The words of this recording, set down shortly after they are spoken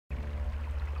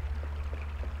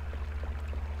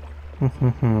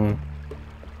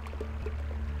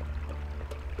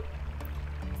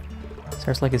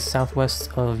Starts like it's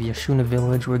southwest of Yashuna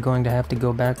village. We're going to have to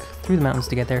go back through the mountains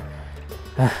to get there.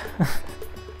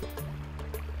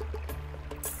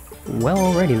 Well,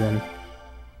 already then.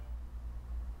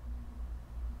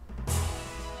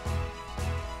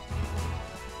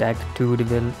 Back to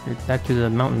the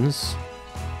mountains.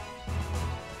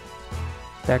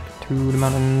 Back to the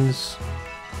mountains.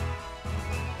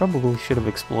 Probably should have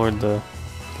explored the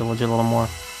village a little more.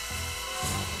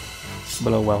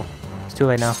 But oh well. It's too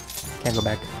late now. Can't go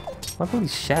back. What are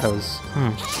these shadows?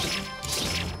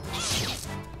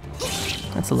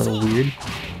 That's a little weird.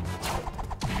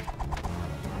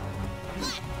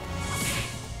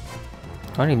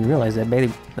 I didn't even realize that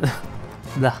baby.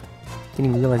 Didn't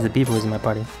even realize that Beaver was in my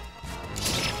party.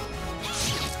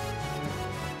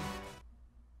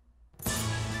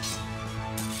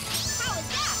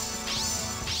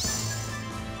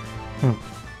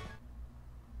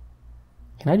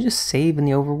 Can I just save in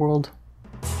the overworld?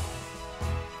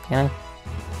 Can I?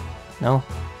 No?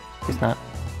 Guess not.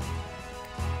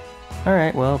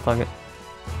 Alright, well, fuck it.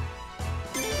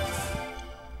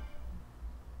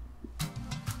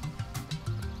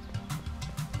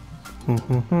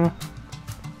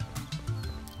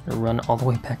 Run all the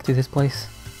way back to this place.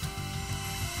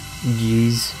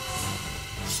 Jeez.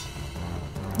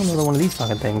 Another one of these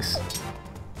fucking things.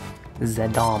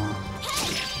 Zedom.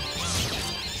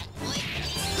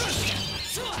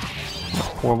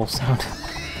 Horrible sound.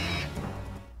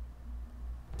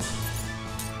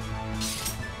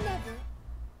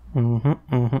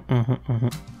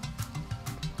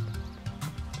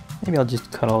 Maybe I'll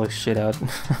just cut all this shit out.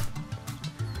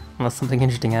 Unless something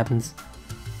interesting happens.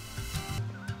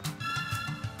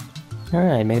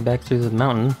 Alright, made it back through the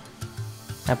mountain.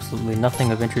 Absolutely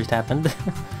nothing of interest happened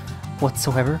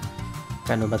whatsoever.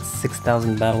 Got into about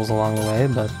 6,000 battles along the way,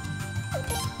 but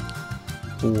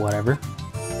whatever.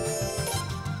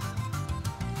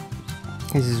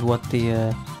 This is what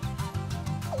the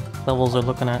levels are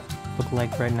look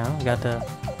like right now. Got a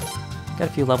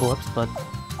few level ups, but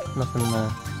nothing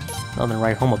to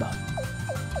write home about.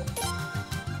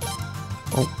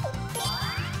 Oh,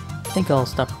 I think I'll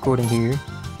stop recording here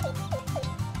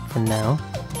for now.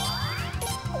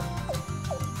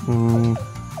 Been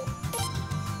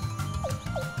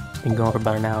going for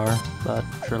about an hour, but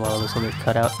I'm sure a lot of this will get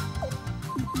cut out.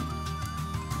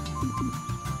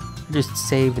 I just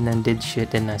saved and then did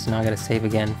shit, didn't I? So now I gotta save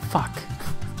again. Fuck.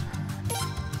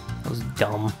 That was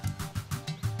dumb.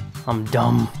 I'm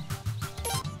dumb.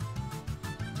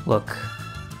 Look,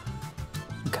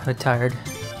 I'm kinda tired,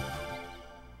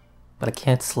 but I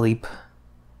can't sleep,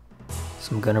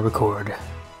 so I'm gonna record.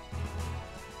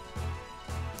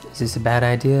 Is this a bad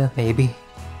idea? Maybe.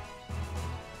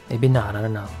 Maybe not, I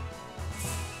don't know.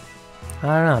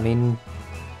 I mean,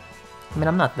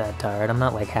 I'm not that tired. I'm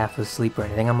not like half asleep or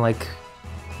anything. I'm like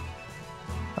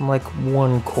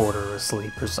 1/4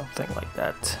 asleep or something like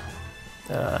that.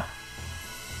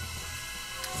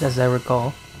 As I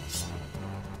recall.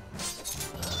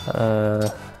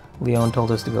 Leon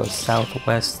told us to go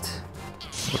southwest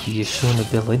of the Yashuna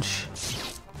village.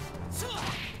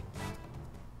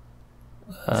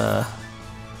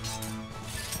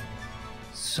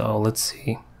 So let's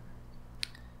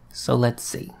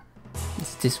see.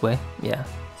 It's this way, yeah.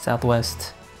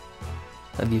 Southwest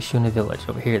of Yashuna village,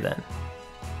 over here then.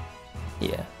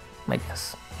 Yeah, I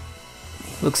guess.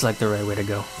 Looks like the right way to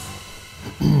go.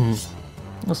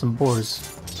 Oh, some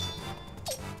boars.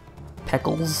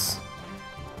 Peckles?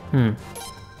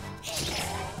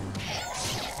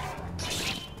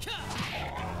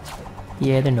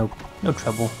 Yeah, they're no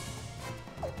trouble.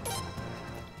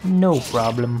 No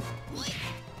problem.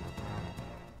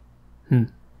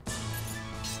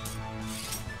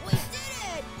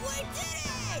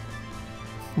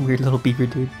 Weird little beaver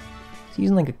dude. He's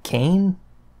using like a cane?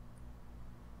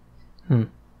 So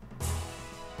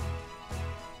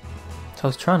I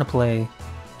was trying to play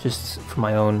just for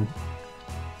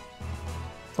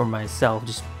myself,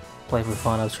 just play for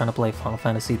fun. I was trying to play Final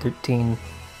Fantasy 13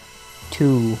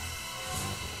 2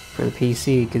 for the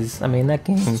PC, because I mean that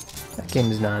game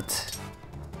is not,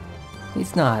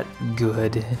 it's not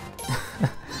good.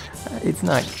 it's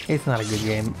not a good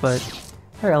game, but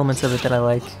there are elements of it that I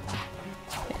like.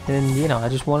 And you know, I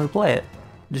just wanted to play it.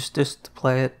 Just to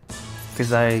play it,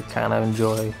 because I kind of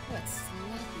enjoy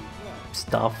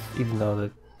stuff, even though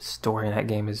the story in that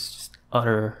game is just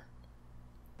utter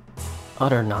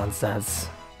nonsense.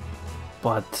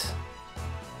 But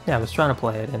yeah, I was trying to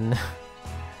play it, and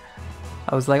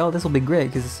I was like, oh, this will be great,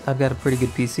 because I've got a pretty good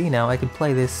PC now. I can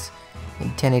play this in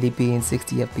 1080p and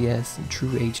 60 FPS and true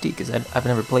HD, because I've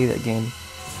never played that game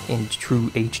in true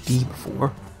HD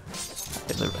before.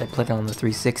 I played it on the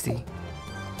 360,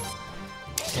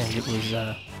 and it was,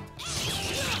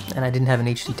 and I didn't have an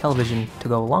HD television to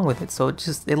go along with it, so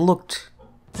it looked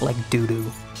like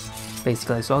doo-doo,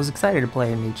 basically. So I was excited to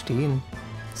play it in HD, and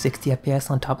 60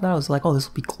 FPS on top of that, I was like, oh, this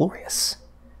will be glorious.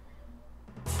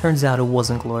 Turns out it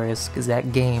wasn't glorious, because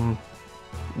that game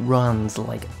runs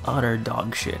like utter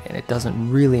dog shit, and it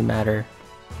doesn't really matter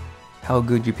how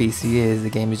good your PC is, the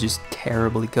game is just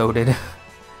terribly coded.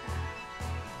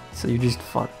 So you're just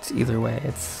fucked either way.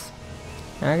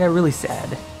 And I got really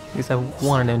sad, because I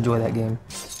wanted to enjoy that game.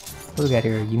 What do we got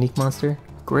here? A unique monster?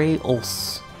 Grey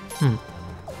Ulce.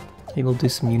 Maybe we'll do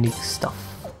some unique stuff.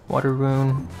 Water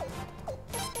rune.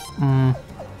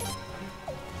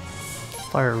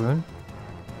 Fire rune.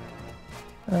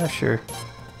 Sure.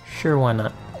 Sure, why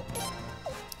not?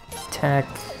 Attack.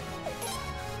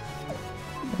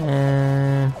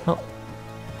 And... oh.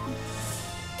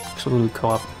 So we'll do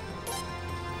co-op.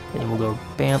 Then we'll go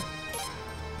bam.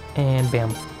 And bam.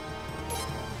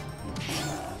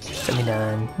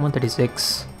 79.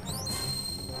 136.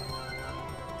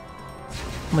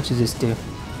 How much does this do?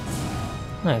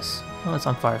 Nice. Oh, it's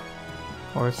on fire.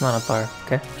 Or it's not on fire.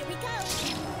 Okay.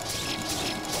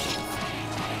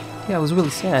 Yeah, I was really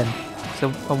sad.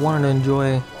 So I wanted to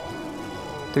enjoy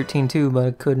 13.2, but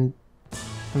I couldn't.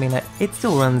 I mean, it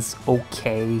still runs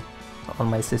okay on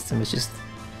my system. It's just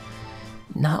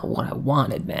not what I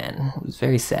wanted, man. It was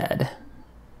very sad.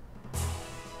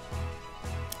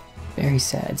 Very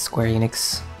sad, Square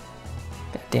Enix.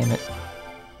 God damn it.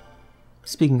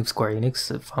 Speaking of Square Enix,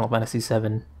 the Final Fantasy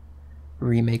VII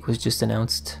remake was just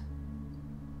announced.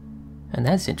 And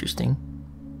that's interesting.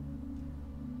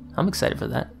 I'm excited for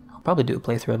that. I'll probably do a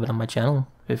playthrough of it on my channel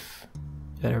if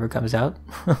it ever comes out.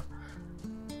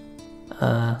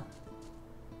 I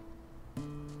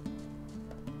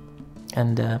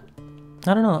don't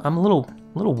know, I'm a little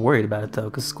worried about it though,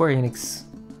 because Square Enix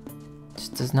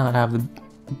just does not have the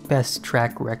best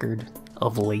track record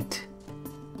of late.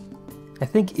 I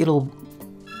think there's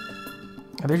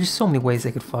just so many ways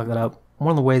they could fuck it up.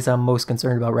 One of the ways I'm most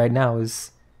concerned about right now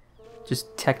is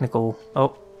just technical.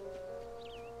 Oh.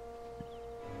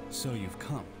 So you've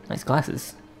come. Nice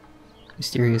glasses.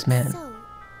 Mysterious man. So,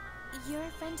 you're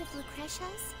a friend of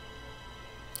Lucretia's?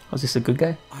 Was this a good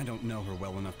guy? I don't know her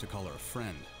well enough to call her a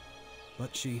friend,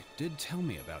 but she did tell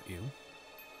me about you.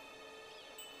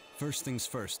 First things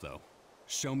first, though.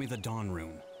 Show me the Dawn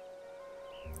rune.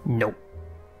 Nope.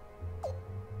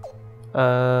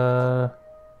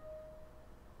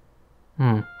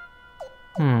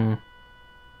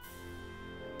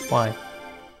 Why?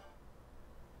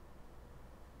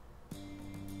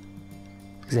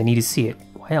 Because I need to see it.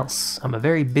 Why else? I'm a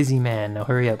very busy man. Now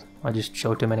hurry up. I'll just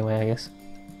show it to him anyway, I guess.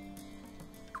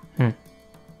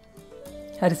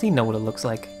 How does he know what it looks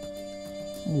like?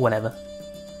 Whatever.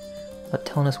 But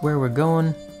telling us where we're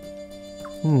going?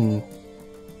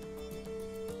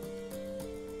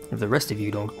 If the rest of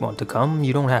you don't want to come,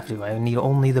 you don't have to. I need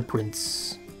only the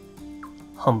prince.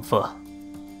 Humpha.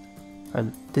 Are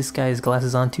this guy's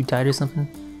glasses on too tight or something?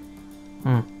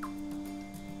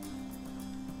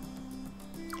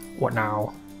 What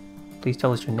now? Please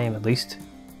tell us your name at least.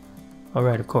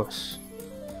 Alright, of course.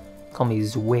 Call me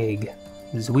Zwig.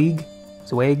 Zwig?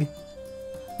 Zwig?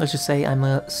 Let's just say I'm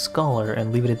a scholar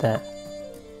and leave it at that.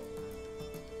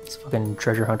 It's fucking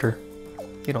treasure hunter.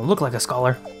 You don't look like a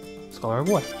scholar. Scholar of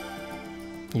what?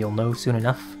 You'll know soon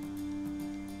enough.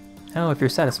 Now, if you're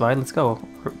satisfied, let's go.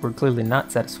 We're clearly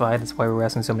not satisfied, that's why we're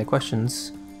asking so many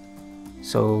questions.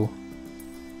 So...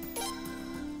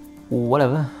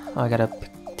 whatever. I gotta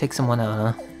take someone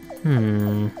out, huh?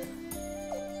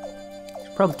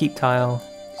 Should probably keep Kyle.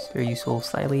 He's very useful.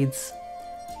 Side leads.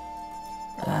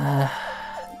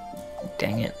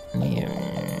 Dang it.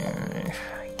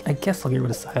 I guess I'll get rid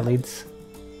of side leads.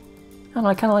 I don't know,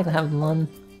 I kinda like having Lun.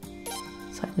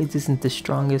 Side leads isn't the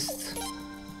strongest.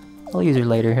 I'll use her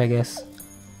later, I guess.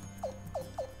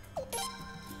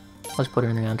 I'll just put her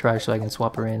in the entourage so I can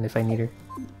swap her in if I need her.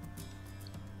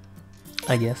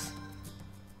 I guess.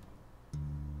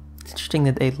 It's interesting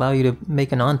that they allow you to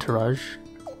make an entourage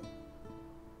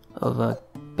of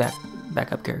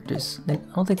backup characters. I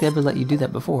don't think they ever let you do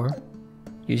that before.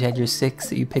 You just had your 6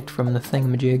 that you picked from the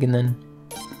thingamajig and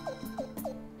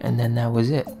then that was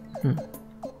it.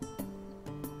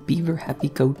 Beaver Happy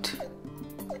Coat.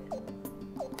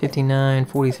 59,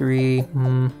 43,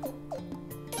 I'll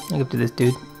give to this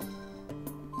dude.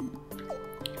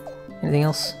 Anything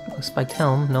else? A spiked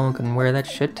helm, no one can wear that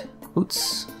shit.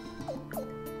 Boots.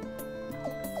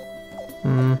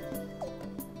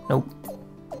 Nope.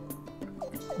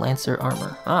 Lancer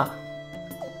armor. Ah.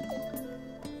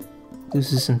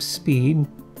 Loses some speed.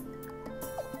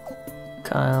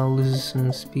 Kyle loses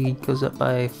some speed, goes up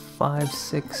by 5,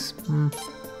 6.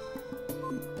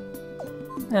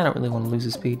 I don't really want to lose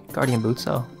his speed. Guardian boots,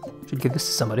 oh. Should give this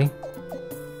to somebody.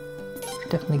 Should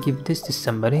definitely give this to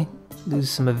somebody. Lose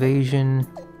some evasion.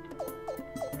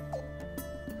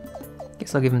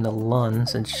 Guess I'll give him the Lun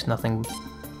since nothing.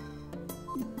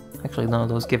 Actually, no,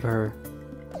 those give her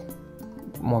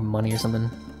more money or something.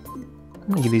 I'm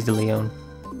gonna give these to Leon.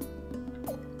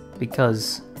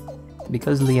 Because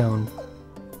Leon.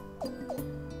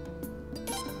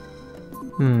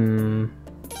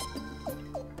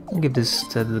 I'll give this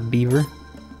to the beaver.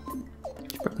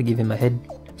 Should probably give him a head,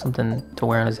 something to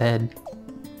wear on his head.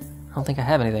 I don't think I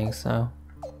have anything, so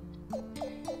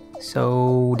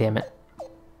damn it.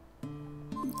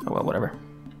 Oh well, whatever.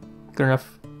 Good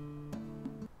enough.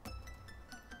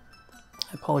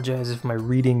 I apologize if my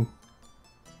reading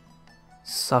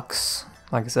sucks.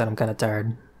 Like I said, I'm kind of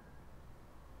tired.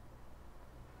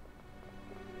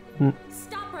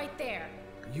 Stop right there.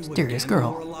 You Mysterious again,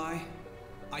 girl. Lorelei?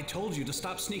 I told you to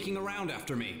stop sneaking around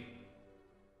after me.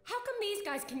 How come these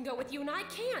guys can go with you and I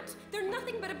can't? They're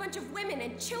nothing but a bunch of women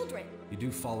and children. You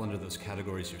do fall under those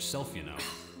categories yourself, you know.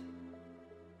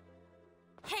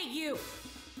 Hey, you!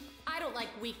 I don't like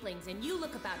weaklings, and you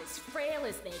look about as frail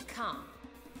as they come.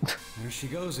 There she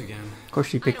goes again. Of course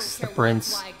she picks the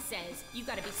prince. I don't care what the flag says. You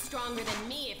gotta be stronger than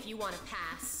me if you want to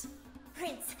pass.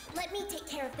 Prince, let me take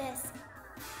care of this.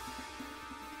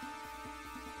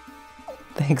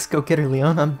 Thanks, go get her,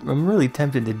 Leon. I'm really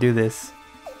tempted to do this.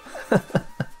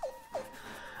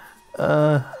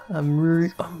 I'm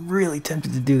really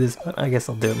tempted to do this, but I guess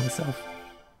I'll do it myself.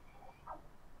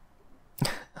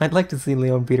 I'd like to see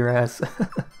Leon beat her ass.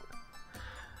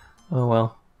 Oh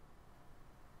well.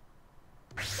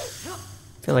 I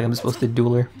feel like I'm supposed to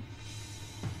duel her.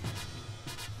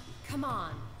 Come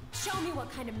on, show me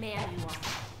what kind of man you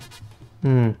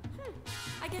are.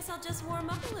 I guess I'll just warm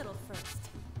up a little first.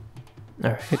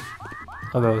 Alright.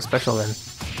 I'll go special then.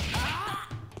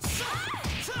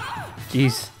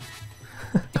 Jeez.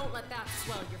 Don't let that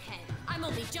swell your head. I'm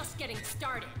only just getting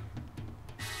started.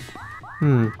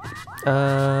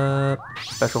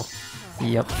 Special.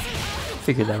 Yep.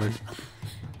 Figured that would.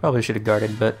 Probably should have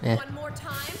guarded, but eh. One more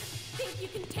time. Think you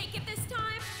can take it this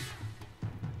time?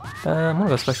 I'm gonna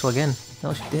go special again.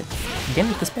 No, she did. Again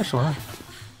with the special, huh?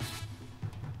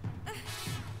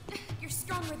 You're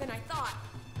stronger than I thought.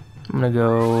 I'm gonna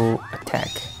go attack.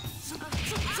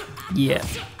 Yeah.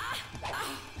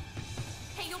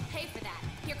 Hey, you'll pay for that.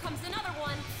 Here comes another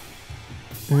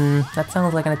one. That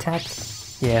sounds like an attack.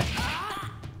 Yeah.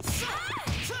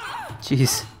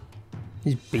 Jeez.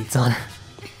 He just beats on her.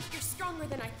 You're stronger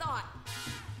than I thought.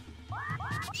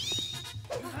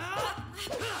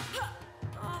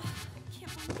 Oh, I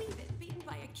can't believe it. Beaten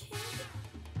by a kid.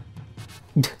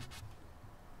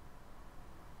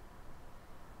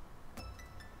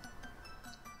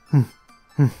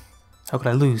 How could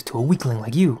I lose to a weakling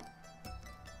like you?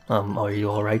 Are you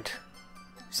alright?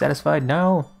 Satisfied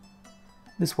now?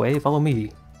 This way, follow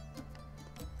me.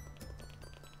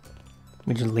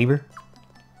 We just leave her?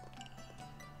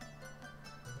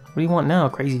 What do you want now,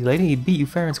 crazy lady? He beat you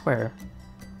fair and square.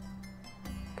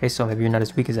 Okay, so maybe you're not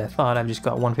as weak as I thought. I've just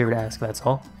got one favor to ask, that's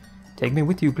all. Take me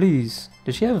with you, please.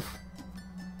 Does she have...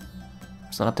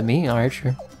 It's not up to me? Alright,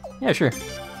 sure. Yeah, sure.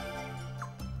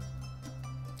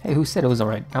 Hey, who said it was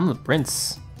alright? I'm the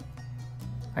prince.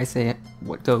 I say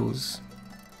what goes.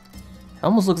 It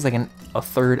almost looks like a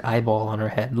third eyeball on her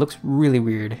head. It looks really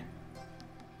weird.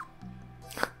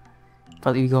 If I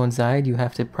let you go inside, you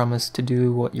have to promise to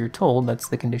do what you're told. That's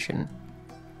the condition.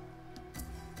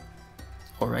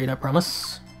 Alright, I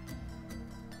promise.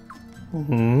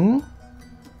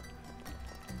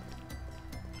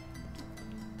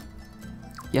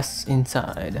 Yes,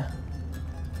 inside.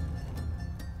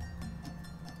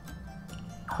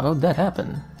 How'd that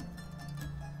happen?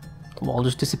 The wall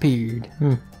just disappeared.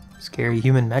 Scary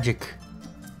human magic.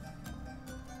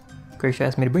 Grace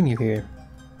asked me to bring you here.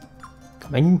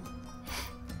 Come in.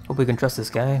 Hope we can trust this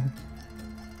guy.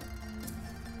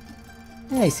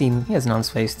 Yeah, he has non's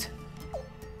faced.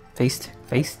 Faced?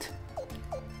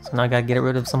 So now I gotta get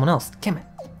rid of someone else. Damn it.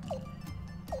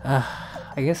 I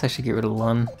guess I should get rid of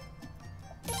Lun.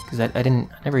 Because I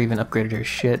never even upgraded her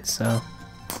shit, so...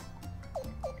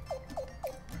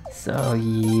 So,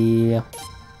 yeah.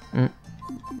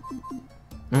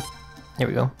 Here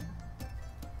we go.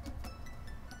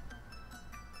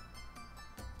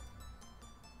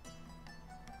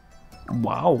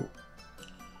 Wow.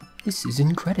 This is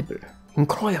incredible.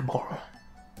 Incredible.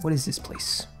 What is this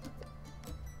place?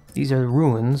 These are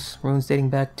ruins dating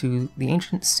back to the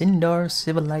ancient Sindar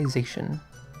civilization.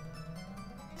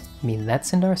 I mean, that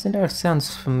Sindar? Sindar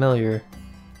sounds familiar.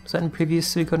 Was that in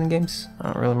previous Suikoden games? I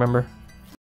don't really remember.